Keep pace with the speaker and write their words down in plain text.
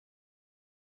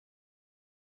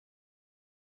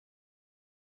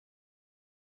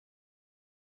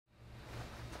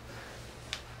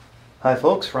Hi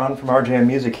folks, Ron from RJM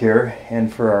Music here,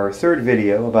 and for our third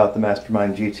video about the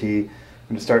Mastermind GT, I'm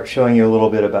going to start showing you a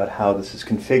little bit about how this is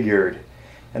configured.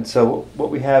 And so what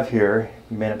we have here,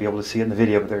 you may not be able to see it in the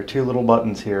video, but there are two little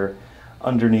buttons here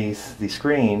underneath the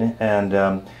screen,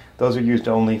 and those are used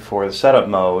only for the setup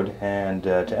mode. And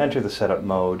to enter the setup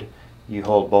mode, you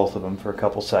hold both of them for a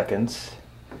couple seconds,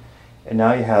 and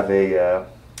now you have a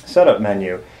setup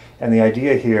menu. And the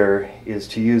idea here is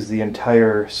to use the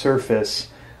entire surface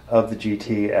of the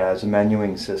GT as a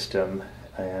menuing system.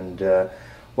 And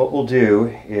what we'll do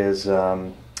is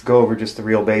go over just the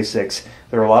real basics.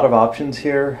 There are a lot of options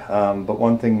here, but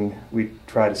one thing we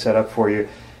try to set up for you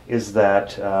is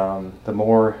that the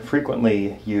more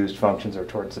frequently used functions are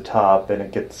towards the top, and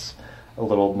it gets a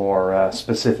little more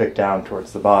specific down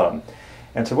towards the bottom.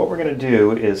 And so what we're going to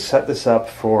do is set this up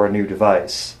for a new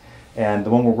device. And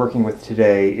the one we're working with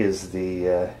today is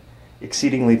the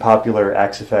exceedingly popular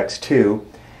Axess 2.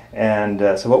 And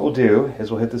so what we'll do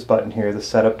is we'll hit this button here, the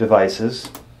Setup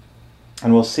Devices,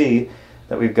 and we'll see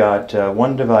that we've got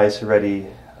one device already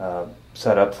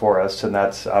set up for us, and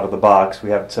that's out of the box. We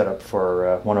have it set up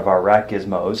for one of our rack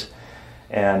gizmos,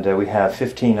 and we have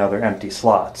 15 other empty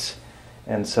slots.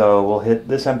 And so we'll hit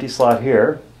this empty slot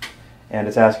here, and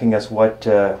it's asking us what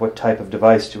type of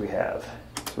device do we have.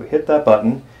 So we hit that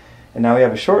button, and now we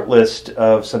have a short list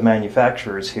of some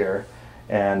manufacturers here.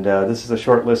 And this is a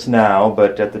short list now,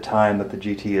 but at the time that the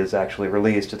GT is actually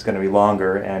released, it's going to be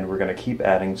longer, and we're going to keep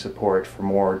adding support for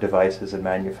more devices and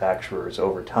manufacturers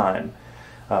over time.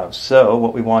 So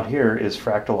what we want here is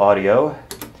Fractal Audio,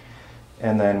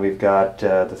 and then we've got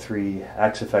the three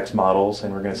Axe-Fx models,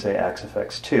 and we're going to say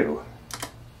Axess 2.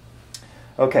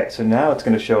 Okay, so now it's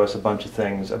going to show us a bunch of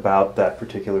things about that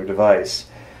particular device.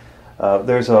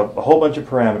 There's a whole bunch of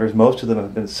parameters. Most of them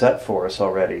have been set for us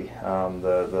already.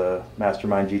 The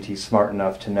Mastermind GT is smart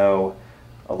enough to know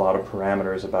a lot of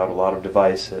parameters about a lot of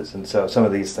devices, and so some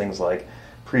of these things like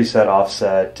preset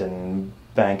offset and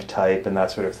bank type and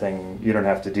that sort of thing, you don't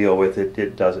have to deal with it.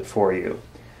 It does it for you.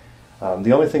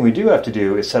 The only thing we do have to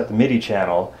do is set the MIDI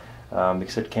channel,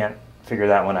 because it can't figure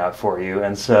that one out for you.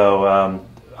 And so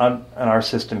on our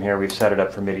system here, we've set it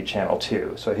up for MIDI channel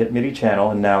 2. So I hit MIDI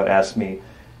channel, and now it asks me,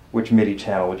 which MIDI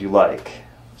channel would you like?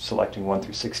 Selecting 1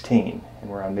 through 16, and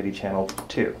we're on MIDI channel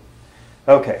 2.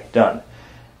 Okay, done.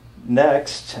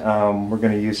 Next, we're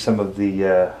going to use some of the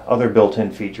other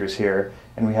built-in features here,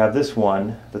 and we have this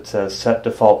one that says Set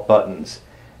Default Buttons.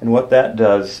 And what that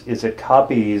does is it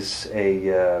copies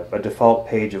a default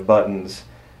page of buttons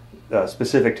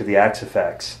specific to the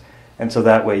Axe-Fx. And so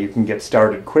that way you can get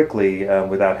started quickly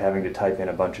without having to type in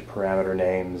a bunch of parameter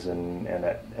names and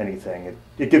anything.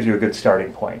 It gives you a good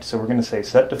starting point. So we're going to say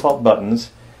Set Default Buttons,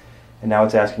 and now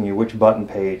it's asking you which button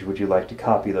page would you like to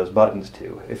copy those buttons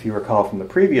to. If you recall from the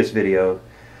previous video,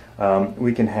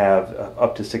 we can have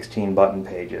up to 16 button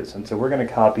pages. And so we're going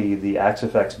to copy the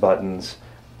Axe-Fx buttons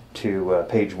to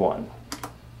page 1.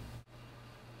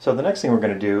 So the next thing we're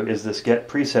going to do is this Get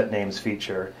Preset Names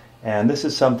feature. And this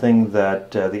is something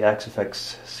that the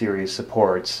Axess series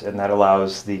supports, and that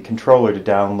allows the controller to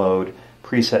download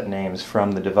preset names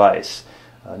from the device.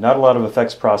 Not a lot of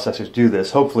effects processors do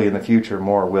this. Hopefully in the future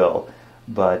more will,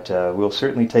 but we'll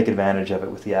certainly take advantage of it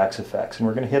with the Axess. And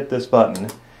we're going to hit this button,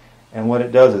 and what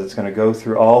it does is it's going to go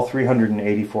through all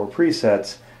 384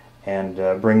 presets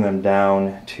and bring them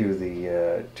down to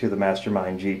the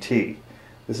Mastermind GT.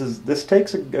 This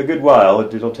takes a good while.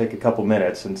 It'll take a couple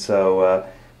minutes, and so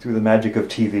through the magic of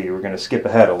TV, we're going to skip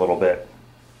ahead a little bit.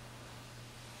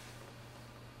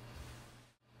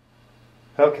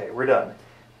 Okay, we're done.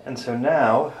 And so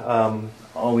now,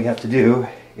 all we have to do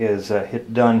is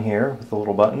hit Done here with the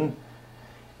little button.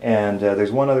 And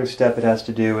there's one other step it has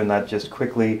to do, and that just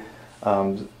quickly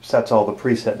sets all the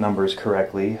preset numbers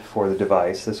correctly for the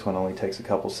device. This one only takes a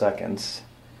couple seconds,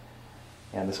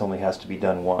 and this only has to be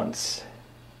done once.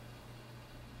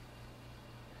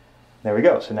 There we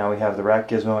go. So now we have the rack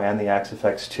gizmo and the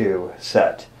Axess 2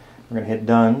 set. We're going to hit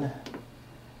Done,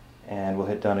 and we'll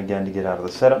hit Done again to get out of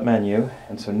the setup menu.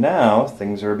 And so now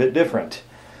things are a bit different.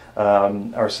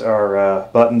 Our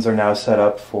buttons are now set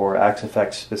up for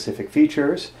Axess specific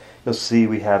features. You'll see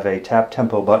we have a tap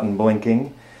tempo button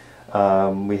blinking.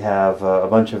 We have a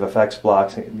bunch of effects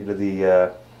blocks,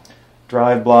 the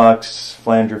drive blocks,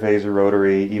 flanger, phaser,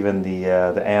 rotary, even the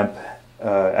amp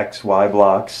XY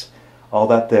blocks. All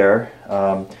that there.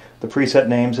 The preset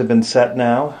names have been set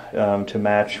now to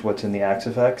match what's in the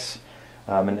Axess.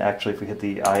 And actually, if we hit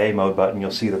the IA mode button, you'll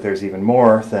see that there's even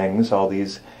more things. All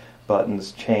these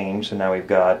buttons change. So now we've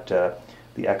got the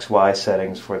XY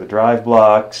settings for the drive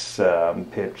blocks,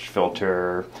 pitch,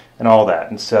 filter, and all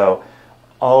that. And so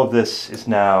all of this is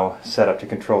now set up to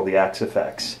control the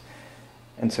Axe-Fx.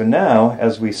 And so now,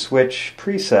 as we switch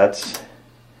presets,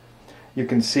 you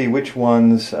can see which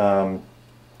ones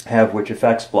have which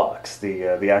effects blocks.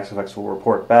 The Axe-Fx will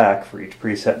report back for each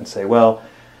preset and say, well,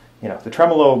 you know, the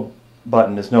tremolo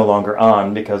button is no longer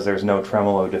on because there's no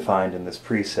tremolo defined in this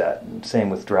preset. And same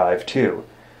with drive 2.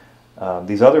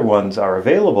 These other ones are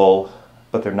available,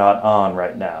 but they're not on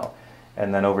right now.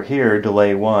 And then over here,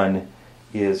 delay 1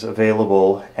 is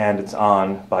available and it's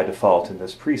on by default in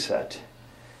this preset.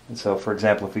 And so, for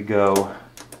example, if we go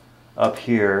up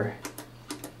here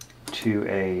to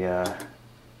a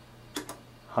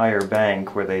higher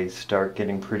bank where they start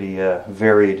getting pretty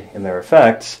varied in their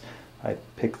effects, I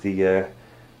pick the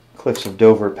Cliffs of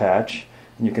Dover patch,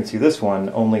 and you can see this one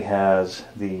only has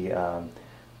the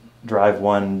drive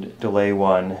 1, delay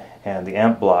 1, and the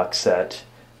amp block set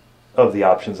of the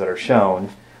options that are shown,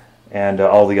 and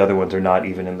all the other ones are not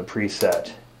even in the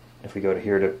preset. If we go to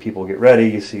here to People Get Ready,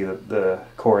 you see that the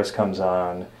chorus comes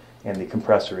on and the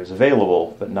compressor is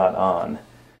available but not on.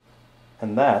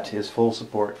 And that is full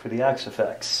support for the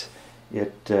Axe-Fx.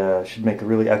 It should make a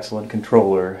really excellent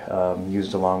controller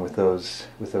used along with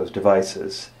those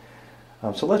devices.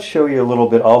 So let's show you a little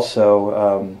bit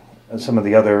also some of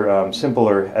the other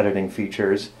simpler editing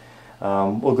features.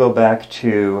 We'll go back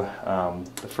to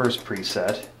the first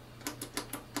preset,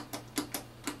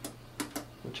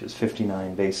 which is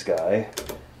 59 bass guy.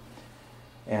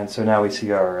 And so now we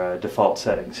see our default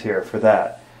settings here for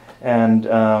that.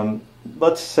 And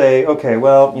let's say, okay,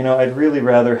 well, you know, I'd really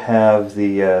rather have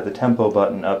the tempo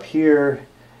button up here,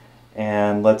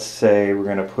 and let's say we're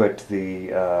going to put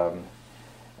the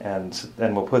and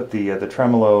then we'll put the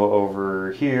tremolo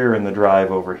over here and the drive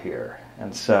over here.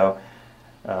 And so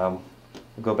we'll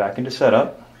go back into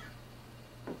setup,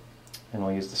 and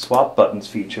we'll use the swap buttons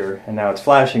feature, and now it's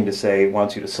flashing to say it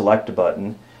wants you to select a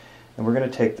button, and we're going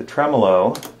to take the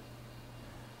tremolo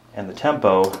and the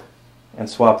tempo and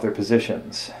swap their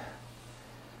positions.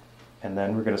 And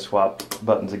then we're going to swap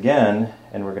buttons again,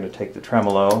 and we're going to take the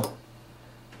tremolo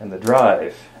and the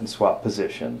drive and swap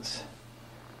positions.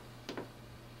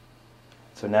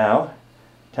 So now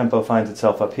tempo finds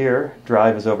itself up here,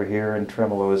 drive is over here, and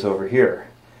tremolo is over here.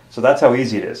 So that's how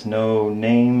easy it is. No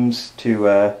names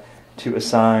to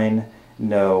assign,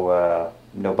 no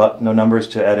numbers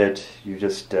to edit. You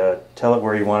just tell it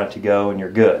where you want it to go, and you're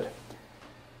good.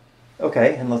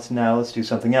 Okay, and let's do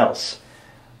something else.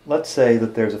 Let's say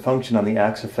that there's a function on the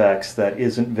Axe-Fx that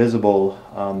isn't visible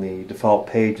on the default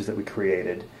page that we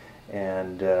created,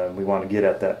 and we want to get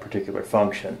at that particular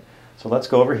function. So let's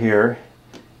go over here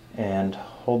and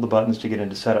hold the buttons to get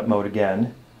into setup mode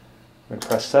again. We're going to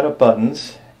press setup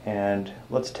buttons, and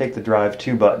let's take the drive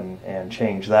 2 button and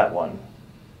change that one.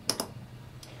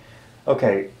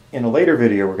 Okay, in a later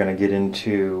video we're going to get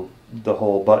into the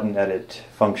whole button edit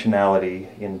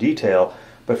functionality in detail,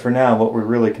 but for now what we're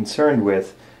really concerned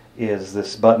with is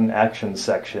this button action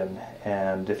section.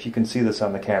 And if you can see this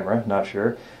on the camera, not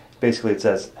sure, basically it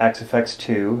says Axe-Fx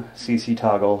 2 CC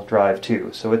toggle drive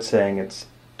 2. So it's saying it's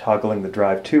toggling the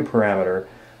drive 2 parameter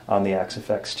on the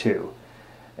Axe-Fx 2.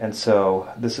 And so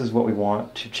this is what we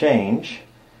want to change,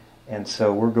 and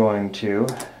so we're going to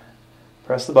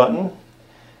press the button,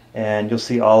 and you'll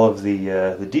see all of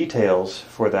the details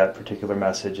for that particular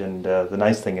message. And the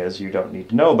nice thing is you don't need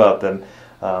to know about them,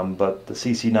 but the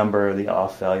CC number, the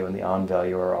off value, and the on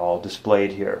value are all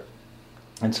displayed here.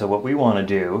 And so what we want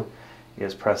to do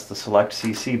is press the select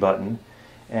CC button,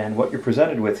 and what you're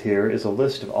presented with here is a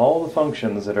list of all the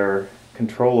functions that are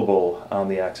controllable on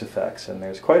the Axe-Fx, and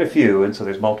there's quite a few, and so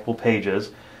there's multiple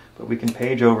pages, but we can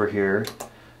page over here,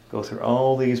 go through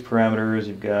all these parameters.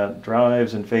 You've got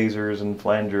drives and phasers and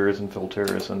flangers and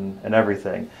filters and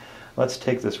everything. Let's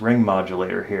take this ring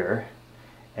modulator here,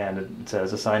 and it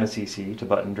says assign a CC to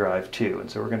button drive 2, and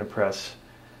so we're going to press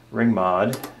ring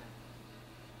mod,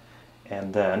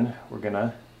 and then we're going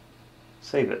to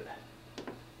save it.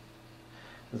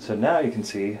 And so now you can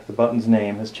see the button's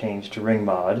name has changed to ring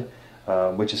mod,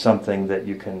 which is something that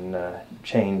you can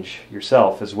change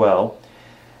yourself as well.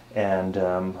 And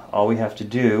all we have to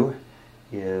do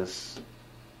is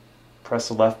press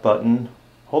the left button,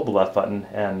 hold the left button,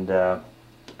 and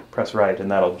press right,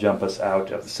 and that'll jump us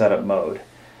out of the setup mode.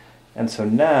 And so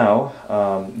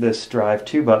now this drive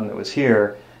 2 button that was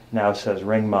here now says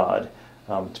ring mod.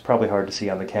 It's probably hard to see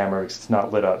on the camera because it's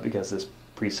not lit up because this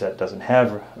preset doesn't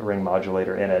have a ring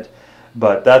modulator in it,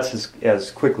 but that's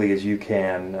as quickly as you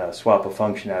can swap a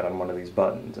function out on one of these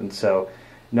buttons. And so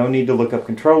no need to look up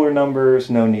controller numbers,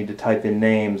 no need to type in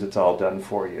names, it's all done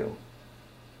for you.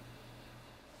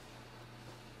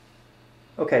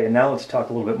 Okay, and now let's talk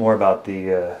a little bit more about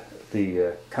the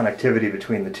the connectivity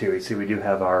between the two. You see we do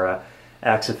have our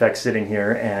Axe-Fx sitting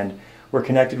here, and we're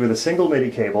connected with a single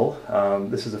MIDI cable.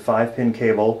 This is a 5-pin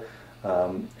cable,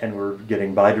 and we're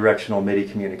getting bidirectional MIDI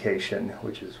communication,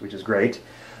 which is great.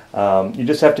 You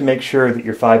just have to make sure that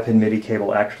your 5-pin MIDI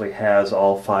cable actually has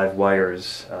all 5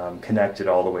 wires connected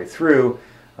all the way through.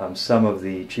 Some of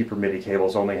the cheaper MIDI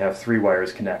cables only have 3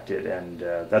 wires connected, and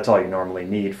that's all you normally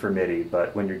need for MIDI,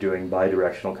 but when you're doing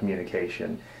bidirectional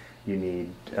communication, you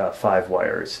need 5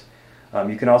 wires.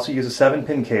 You can also use a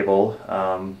 7-pin cable,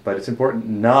 but it's important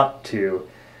not to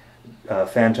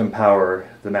phantom power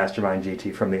the Mastermind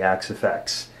GT from the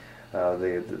Axe-Fx.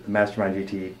 The Mastermind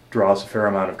GT draws a fair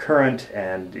amount of current,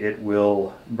 and it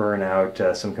will burn out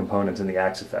some components in the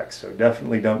Axe-Fx, so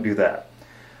definitely don't do that.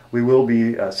 We will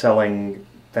be selling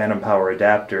phantom power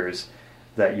adapters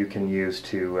that you can use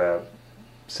to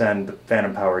send the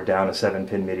phantom power down a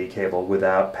 7-pin MIDI cable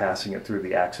without passing it through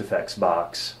the Axe-Fx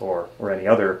box or any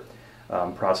other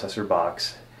processor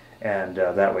box, and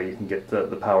that way you can get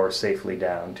the power safely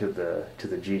down to the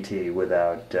GT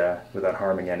without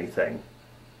harming anything.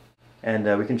 And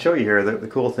we can show you here that the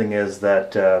cool thing is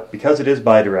that because it is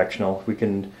bidirectional, we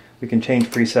can change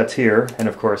presets here, and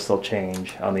of course they'll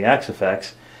change on the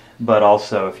Axe-Fx, but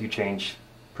also if you change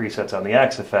presets on the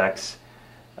Axe-Fx,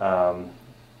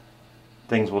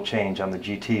 things will change on the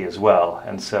GT as well,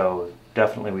 and so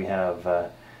definitely we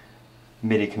have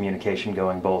MIDI communication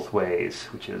going both ways,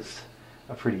 which is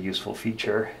a pretty useful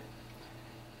feature.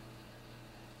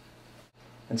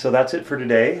 And so that's it for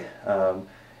today.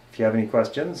 If you have any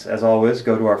questions, as always,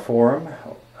 go to our forum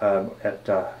at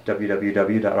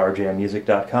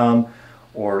www.rjmmusic.com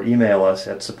or email us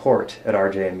at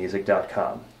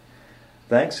support@rjmmusic.com.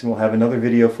 Thanks, and we'll have another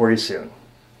video for you soon.